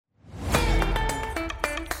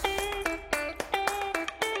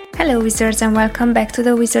Hello Wizards and welcome back to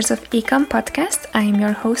the Wizards of Ecom podcast. I am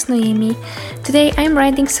your host Noemi. Today I am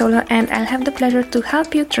riding solo and I'll have the pleasure to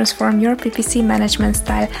help you transform your PPC management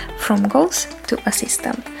style from goals to a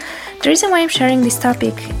system. The reason why I'm sharing this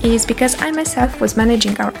topic is because I myself was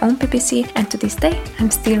managing our own PPC and to this day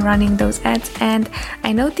I'm still running those ads, and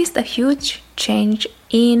I noticed a huge change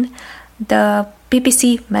in the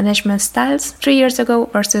PPC management styles 3 years ago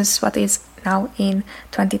versus what is now in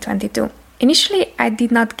 2022. Initially, I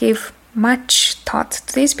did not give much thought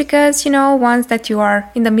to this because, once that you are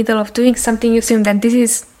in the middle of doing something, you assume that this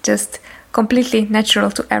is just completely natural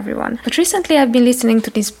to everyone. But recently, I've been listening to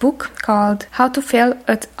this book called How to Fail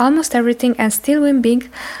at Almost Everything and Still Win Big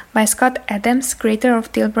by Scott Adams, creator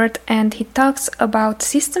of Dilbert, and he talks about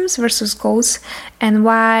systems versus goals and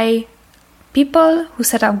why people who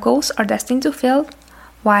set up goals are destined to fail,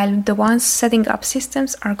 while the ones setting up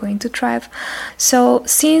systems are going to thrive. So,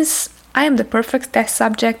 since I am the perfect test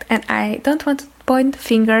subject and I don't want to point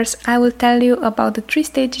fingers, I will tell you about the 3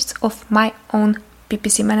 stages of my own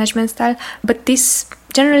PPC management style, but this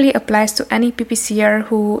generally applies to any PPCer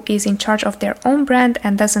who is in charge of their own brand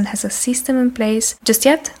and doesn't have a system in place just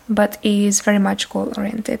yet, but is very much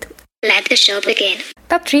goal-oriented. Let the show begin.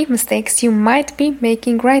 Top 3 mistakes you might be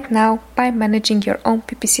making right now by managing your own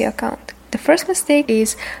PPC account. The first mistake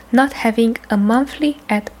is not having a monthly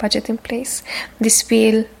ad budget in place. This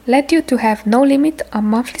will lead you to have no limit on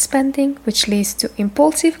monthly spending, which leads to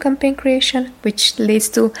impulsive campaign creation, which leads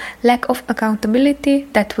to lack of accountability,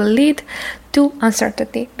 that will lead to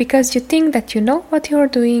uncertainty, because you think that you know what you are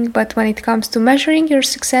doing, but when it comes to measuring your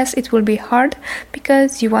success, it will be hard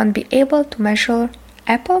because you won't be able to measure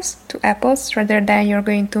apples to apples, rather than you're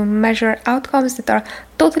going to measure outcomes that are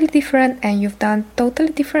totally different and you've done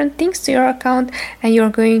totally different things to your account and you're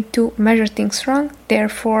going to measure things wrong.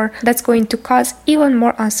 Therefore, that's going to cause even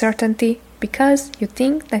more uncertainty because you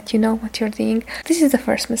think that you know what you're doing. This is the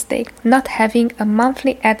first mistake, not having a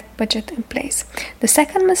monthly ad budget in place. The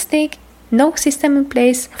second mistake, no system in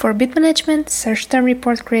place for bid management, search term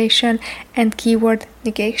report creation, and keyword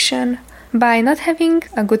negation. By not having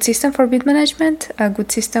a good system for bid management, a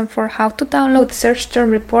good system for how to download search term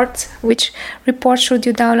reports, which reports should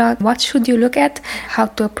you download, what should you look at, how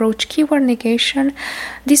to approach keyword negation,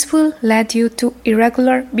 this will lead you to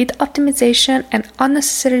irregular bid optimization and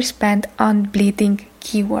unnecessary spend on bleeding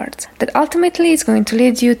keywords. That ultimately is going to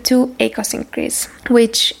lead you to ACoS increase,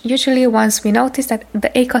 which usually once we notice that the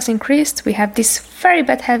ACoS increased, we have this very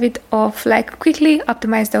bad habit of quickly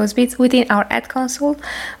optimize those bids within our ad console,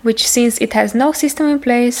 which since it has no system in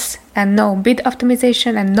place and no bid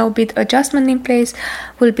optimization and no bid adjustment in place,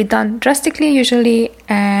 will be done drastically usually,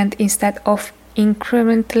 and instead of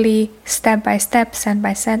incrementally, step by step, cent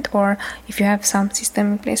by cent, or if you have some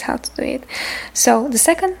system in place how to do it. So the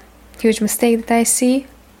second huge mistake that I see,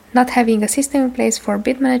 not having a system in place for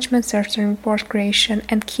bid management, search and report creation,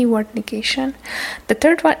 and keyword negation. The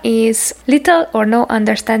third one is little or no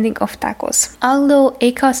understanding of TACoS. Although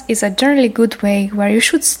ACoS is a generally good way where you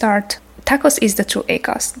should start, TACoS is the true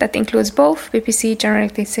ACoS that includes both PPC,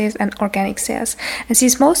 generated sales, and organic sales. And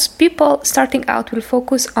since most people starting out will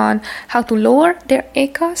focus on how to lower their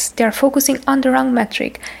ACoS, they are focusing on the wrong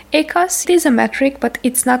metric. ACoS is a metric, but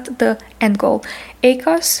it's not the end goal.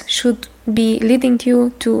 ACoS should be leading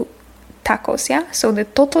you to TACoS, so the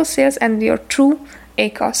total sales and your true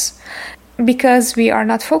ACoS. Because we are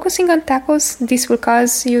not focusing on TACoS, this will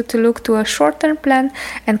cause you to look to a short-term plan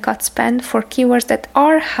and cut spend for keywords that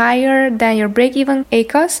are higher than your break-even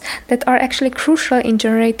ACoS, that are actually crucial in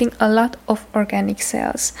generating a lot of organic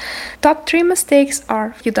sales. Top 3 mistakes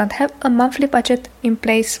are: you don't have a monthly budget in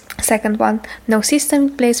place. Second one, no system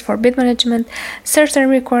in place for bid management, search and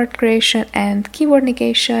record creation, and keyword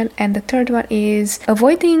negation. And the third one is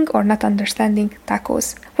avoiding or not understanding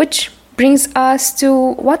TACoS, which brings us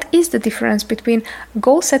to what is the difference between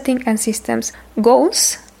goal setting and systems.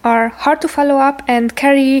 Goals are hard to follow up and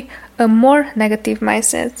carry a more negative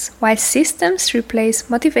mindset, while systems replace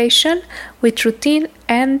motivation with routine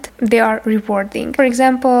and they are rewarding. For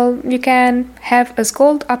example, you can have as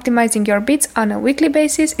goal optimizing your bids on a weekly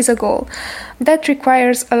basis is a goal. That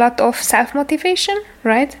requires a lot of self-motivation,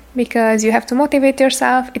 right? Because you have to motivate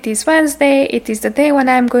yourself. It is Wednesday, it is the day when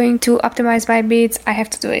I'm going to optimize my bids, I have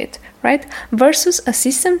to do it, right? Versus a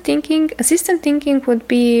system thinking. A system thinking would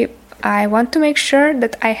be, I want to make sure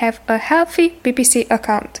that I have a healthy PPC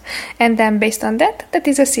account. And then based on that, that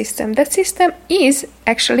is a system. That system is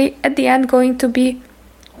actually at the end going to be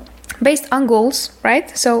based on goals, right?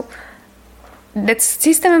 So that's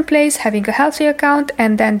system in place, having a healthy account,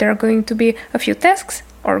 and then there are going to be a few tasks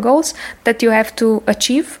or goals that you have to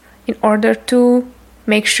achieve in order to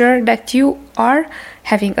make sure that you are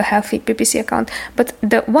having a healthy PPC account. But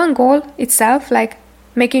the one goal itself, like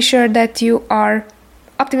making sure that you are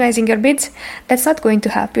optimizing your bids, that's not going to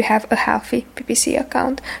help you have a healthy PPC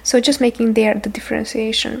account. So just making there the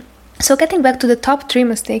differentiation. So getting back to the top 3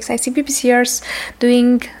 mistakes I see PPCers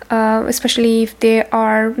doing, especially if they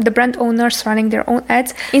are the brand owners running their own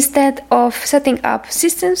ads, instead of setting up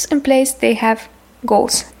systems in place, they have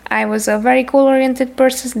goals. I was a very goal-oriented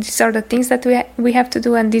person. These are the things that we have to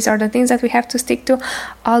do, and these are the things that we have to stick to.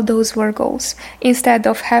 All those were goals. Instead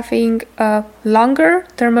of having a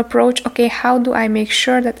longer-term approach, okay, how do I make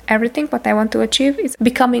sure that everything what I want to achieve is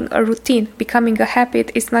becoming a routine, becoming a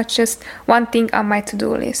habit? It's not just one thing on my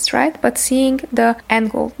to-do list, right? But seeing the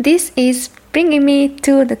end goal. This is bringing me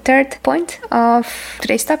to the third point of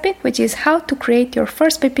today's topic, which is how to create your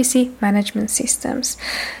first PPC management systems.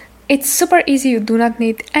 It's super easy, you do not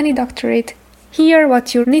need any doctorate. Here,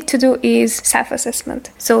 what you need to do is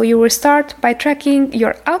self-assessment. So you will start by tracking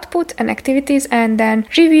your output and activities and then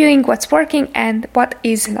reviewing what's working and what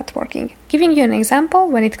is not working. Giving you an example,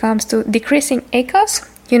 when it comes to decreasing ACoS,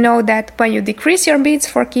 you know that when you decrease your bids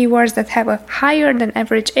for keywords that have a higher than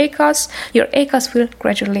average ACoS, your ACoS will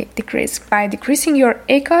gradually decrease. By decreasing your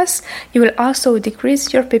ACoS, you will also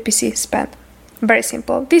decrease your PPC spend. Very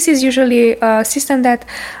simple. This is usually a system that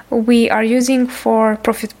we are using for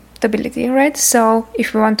profitability, right? So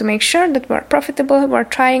if we want to make sure that we're profitable, we're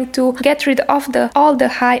trying to get rid of all the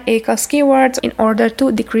high ACoS keywords in order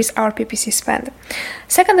to decrease our PPC spend.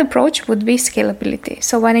 Second approach would be scalability.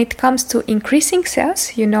 So when it comes to increasing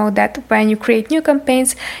sales, you know that when you create new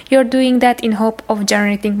campaigns, you're doing that in hope of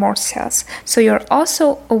generating more sales. So you're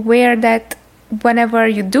also aware that whenever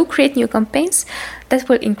you do create new campaigns, that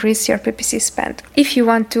will increase your PPC spend. If you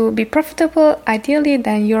want to be profitable, ideally,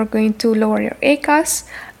 then you're going to lower your ACoS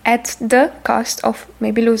at the cost of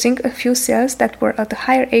maybe losing a few sales that were at a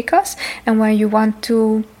higher ACoS. And when you want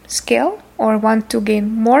to scale or want to gain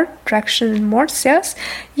more traction and more sales,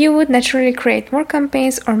 you would naturally create more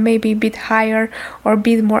campaigns or maybe bid higher or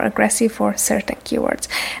bid more aggressive for certain keywords.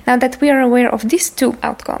 Now that we are aware of these two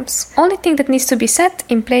outcomes, only thing that needs to be set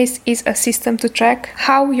in place is a system to track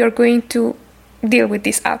how you're going to deal with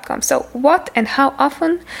this outcome. So what and how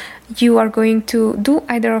often you are going to do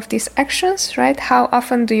either of these actions, right? How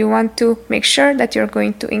often do you want to make sure that you're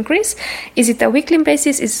going to increase? Is it a weekly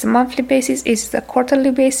basis? Is it a monthly basis? Is it a quarterly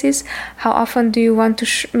basis? How often do you want to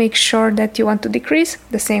make sure that you want to decrease?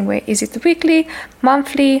 The same way. Is it weekly,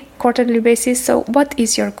 monthly, quarterly basis? So what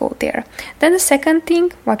is your goal there? Then the second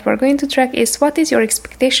thing, what we're going to track is what is your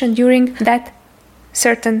expectation during that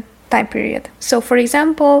certain time period. So for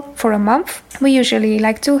example, for a month, we usually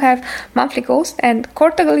like to have monthly goals and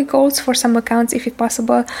quarterly goals for some accounts if it's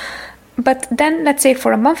possible. But then let's say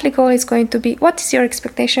for a monthly goal is going to be what is your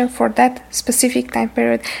expectation for that specific time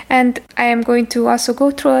period. And I am going to also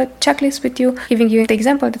go through a checklist with you, giving you the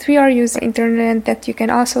example that we are using internally and that you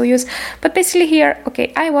can also use. But basically here,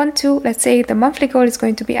 okay, I want to, let's say the monthly goal is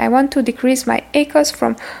going to be, I want to decrease my ACoS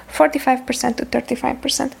from 45% to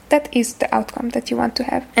 35%. That is the outcome that you want to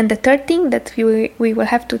have. And the third thing that we will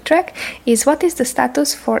have to track is what is the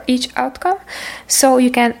status for each outcome. So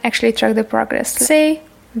you can actually track the progress. Say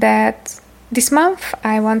that this month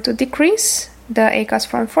I want to decrease the ACoS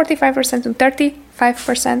from 45% to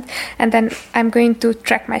 35%, and then I'm going to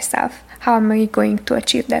track myself. How am I going to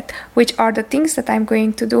achieve that? Which are the things that I'm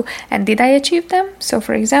going to do, and did I achieve them? So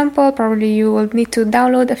for example, probably you will need to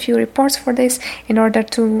download a few reports for this in order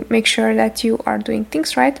to make sure that you are doing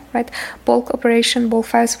things right? Bulk operation, bulk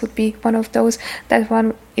files would be one of those. That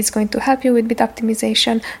one is going to help you with bid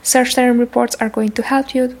optimization. Search term reports are going to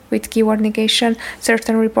help you with keyword negation. Search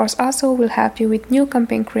term reports also will help you with new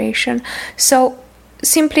campaign creation. So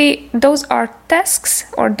simply, those are tasks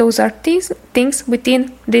or those are things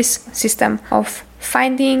within this system of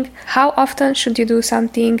finding how often should you do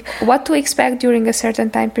something, what to expect during a certain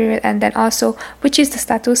time period, and then also which is the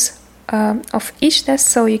status of each task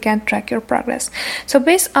so you can track your progress. So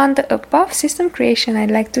based on the above system creation,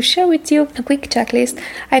 I'd like to share with you a quick checklist.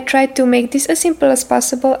 I tried to make this as simple as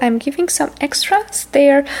possible. I'm giving some extras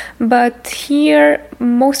there, but here,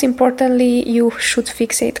 most importantly, you should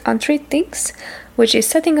fixate on 3 things, which is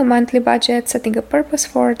setting a monthly budget, setting a purpose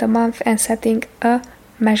for the month, and setting a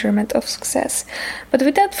measurement of success. But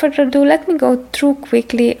without further ado, let me go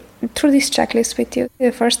quickly through this checklist with you.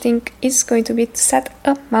 The first thing is going to be to set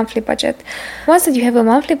a monthly budget. Once that you have a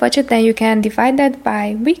monthly budget, then you can divide that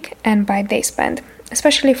by week and by day spend,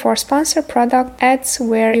 especially for sponsored product ads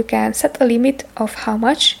where you can set a limit of how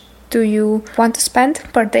much do you want to spend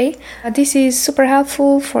per day. This is super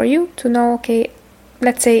helpful for you to know, okay,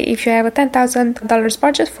 let's say if you have a $10,000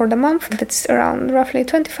 budget for the month, that's around roughly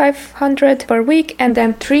 $2,500 per week, and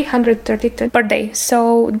then $332 per day.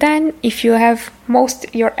 So then if you have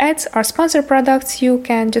most your ads are sponsored products, you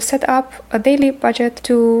can just set up a daily budget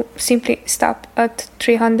to simply stop at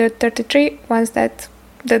 $333. Once that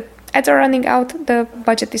the ads are running out, the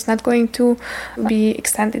budget is not going to be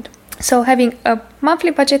extended. So having a monthly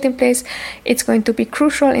budget in place, it's going to be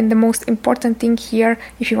crucial and the most important thing here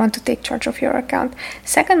if you want to take charge of your account.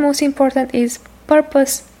 Second most important is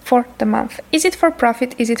purpose for the month. Is it for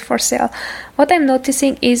profit? Is it for sale? What I'm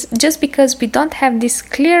noticing is just because we don't have this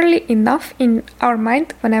clearly enough in our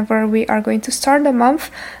mind whenever we are going to start the month,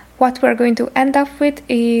 what we're going to end up with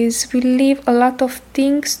is we leave a lot of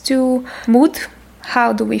things to mood.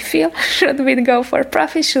 How do we feel? Should we go for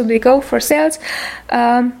profit? Should we go for sales?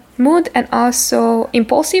 Mood, and also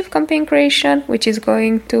impulsive campaign creation, which is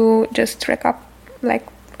going to just rack up like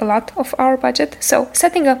a lot of our budget. So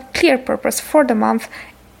setting a clear purpose for the month.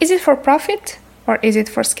 Is it for profit or is it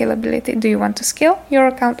for scalability? Do you want to scale your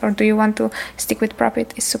account or do you want to stick with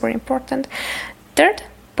profit? Is super important. Third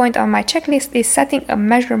point on my checklist is setting a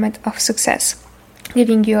measurement of success.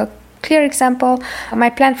 Giving you a clear example, my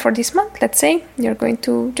plan for this month, let's say, you're going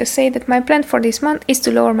to just say that my plan for this month is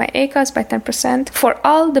to lower my ACoS by 10% for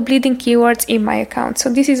all the bleeding keywords in my account. So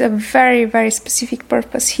this is a very, very specific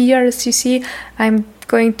purpose here. As you see, I'm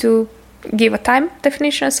going to give a time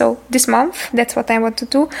definition. So this month, that's what I want to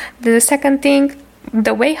do. The second thing,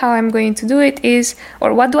 the way how I'm going to do it is,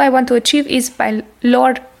 or what do I want to achieve is by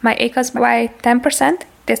lower my ACoS by 10%.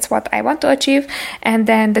 That's what I want to achieve. And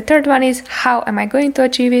then the third one is how am I going to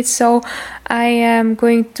achieve it? So I am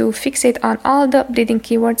going to fixate on all the bleeding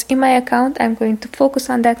keywords in my account. I'm going to focus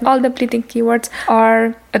on that. All the bleeding keywords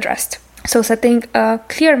are addressed. So setting a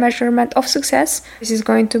clear measurement of success. This is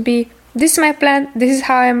going to be, this is my plan, this is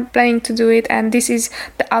how I'm planning to do it, and this is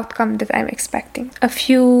the outcome that I'm expecting. A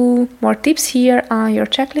few more tips here on your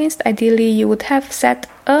checklist. Ideally, you would have set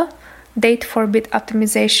a date for bid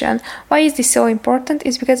optimization. Why is this so important?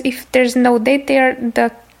 Is because if there's no date there,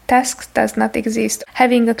 the task does not exist.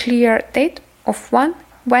 Having a clear date of when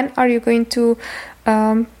are you going to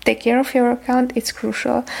take care of your account, it's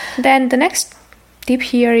crucial. Then the next tip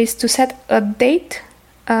here is to set a date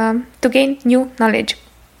to gain new knowledge.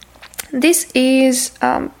 This is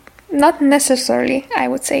not necessarily, I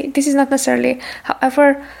would say, this is not necessarily.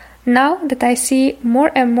 However, now that I see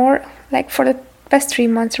more and more, like for the past 3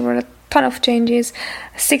 months, there were a ton of changes.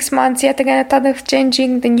 6 months, yet again, a ton of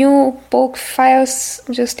changing. The new bulk files,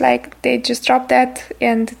 just like they just dropped that,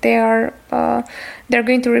 and they're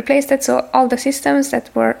going to replace that. So all the systems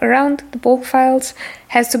that were around the bulk files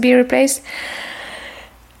has to be replaced.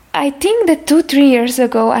 I think that 2-3 years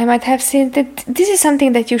ago I might have said that this is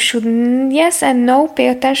something that you should yes and no pay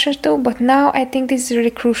attention to, but now I think this is really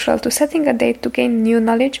crucial to setting a date to gain new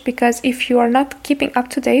knowledge, because if you are not keeping up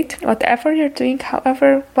to date, whatever you're doing,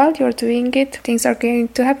 however well you're doing it, things are going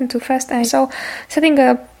to happen too fast, and so setting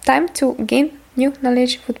a time to gain new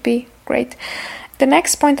knowledge would be great. The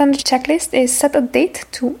next point on the checklist is set a date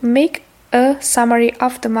to make a summary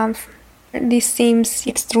of the month. This seems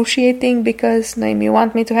excruciating because Noemi, you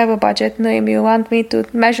want me to have a budget, Noemi, you want me to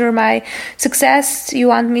measure my success, you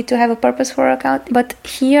want me to have a purpose for account. But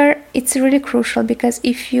here it's really crucial, because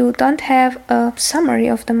if you don't have a summary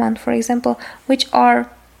of the month, for example, which are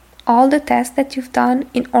all the tasks that you've done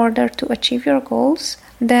in order to achieve your goals,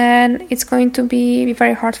 then it's going to be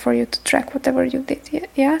very hard for you to track whatever you did.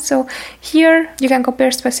 Yeah. So here you can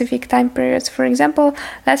compare specific time periods. For example,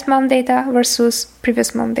 last month data versus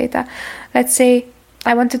previous month data. Let's say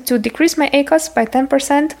I wanted to decrease my ACoS by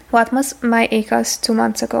 10%. What was my ACoS 2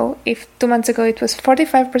 months ago? If 2 months ago it was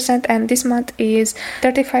 45% and this month is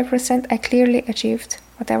 35%, I clearly achieved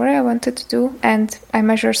whatever I wanted to do, and I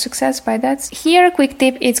measure success by that. Here, a quick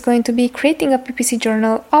tip is going to be creating a PPC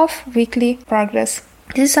journal of weekly progress.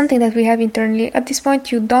 This is something that we have internally. At this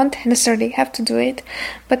point, you don't necessarily have to do it,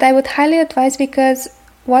 but I would highly advise, because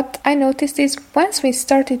what I noticed is once we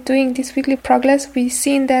started doing this weekly progress, we've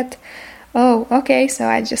seen that, oh, okay, so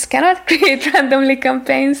I just cannot create randomly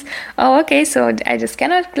campaigns. Oh, okay, so I just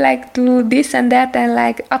cannot like do this and that and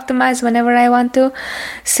like optimize whenever I want to.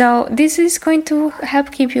 So this is going to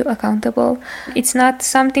help keep you accountable. It's not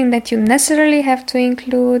something that you necessarily have to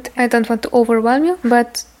include. I don't want to overwhelm you,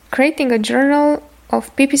 but creating a journal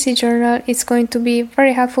of PPC journal is going to be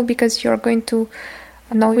very helpful, because you're going to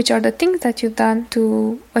know which are the things that you've done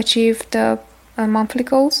to achieve the monthly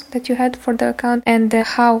goals that you had for the account, and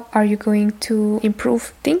how are you going to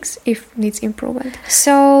improve things if needs improvement.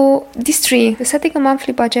 So these three, setting a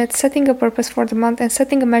monthly budget, setting a purpose for the month, and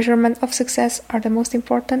setting a measurement of success are the most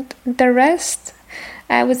important. The rest,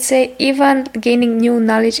 I would say even gaining new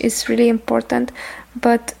knowledge is really important,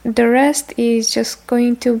 but the rest is just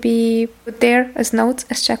going to be there as notes,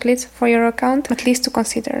 as checklists for your account, at least to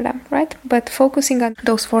consider them, right? But focusing on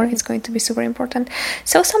those 4 is going to be super important.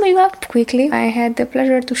 So summing up quickly, I had the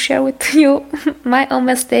pleasure to share with you my own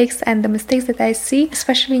mistakes and the mistakes that I see,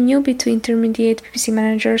 especially newbie to intermediate PPC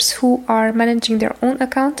managers who are managing their own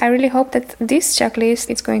account. I really hope that this checklist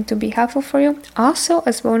is going to be helpful for you. Also,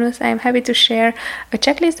 as bonus, I am happy to share a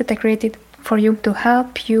checklist that I created for you to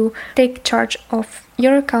help you take charge of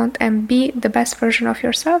your account and be the best version of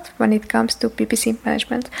yourself when it comes to PPC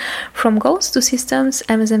management. From goals to systems,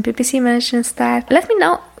 Amazon PPC management style. Let me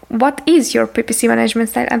know, what is your PPC management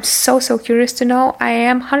style? I'm so curious to know. I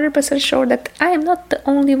am 100% sure that I am not the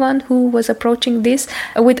only one who was approaching this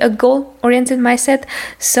with a goal-oriented mindset.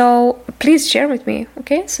 So please share with me,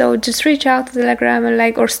 okay? So just reach out to Telegram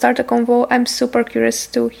and or start a convo. I'm super curious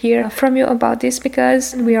to hear from you about this,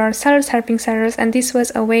 because we are sellers helping sellers, and this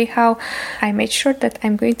was a way how I made sure that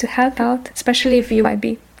I'm going to help out, especially if you might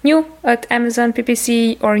be new at Amazon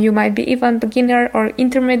PPC, or you might be even beginner or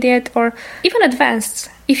intermediate or even advanced.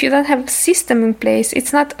 If you don't have a system in place,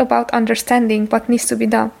 it's not about understanding what needs to be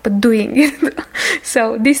done, but doing it.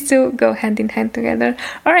 So these two go hand in hand together.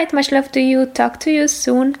 All right, much love to you. Talk to you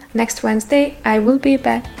soon. Next Wednesday, I will be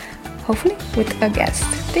back, hopefully with a guest.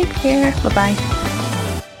 Take care. Bye-bye.